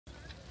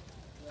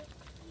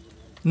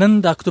نن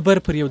د اکتوبر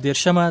پر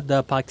 1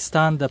 د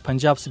پاکستان د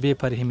پنجاب صوبې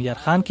په رحیم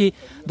خان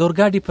کې د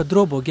اورګاډي په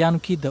درو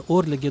بوګیانو کې د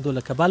اورلګېدو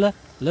له کبله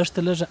لږ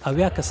تر لږه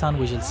 80 کسان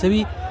وژل شوي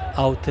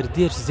او تر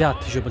 10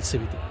 زیات ژوبل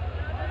شوي دي.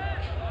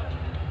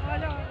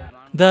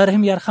 د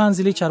رحیم خان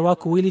ضلعي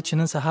چارواکو ویلي چې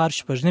نن سهار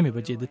 9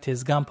 بجې د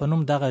تیزګام په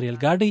نوم دغه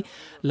ریل ګاډی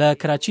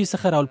له کراچۍ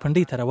څخه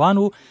راولپنډۍ ته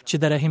روان و چې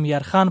د رحیم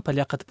خان په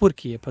لیاقتپور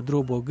کې په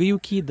درو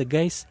بوګیو کې د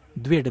ګیس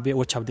 2 ډبې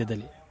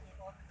وچاودېدلې.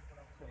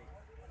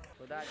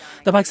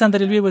 د پاکستان د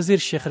ریلوې وزیر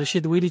شیخ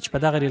رشید ویلي چې په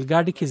دغه ریل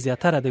ګاډي کې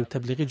زیاتره د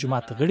تبلیغي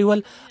جماعت غړي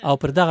ول او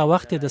پر دغه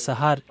وخت د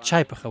سهار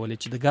چای پخولې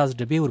چې د غاز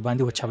ډبې ور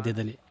باندې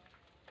وچاودېدلې.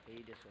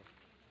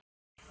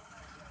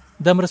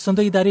 د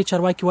مرستندوی ادارې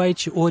چارواکي وایي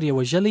چې اور یې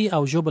وژلي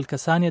او ژوبل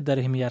کسان د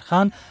رحیم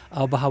خان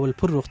او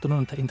بهاولپور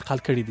روغتونونو ته انتقال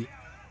کړي دي.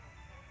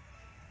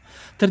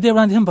 تر دې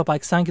وړاندې هم په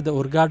پاکستان کې د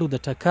اورګاډو د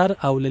ټکر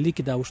او لیک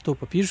د اوښتو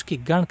په پیښو کې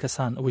ګڼ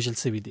کسان وژل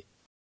شوي دي.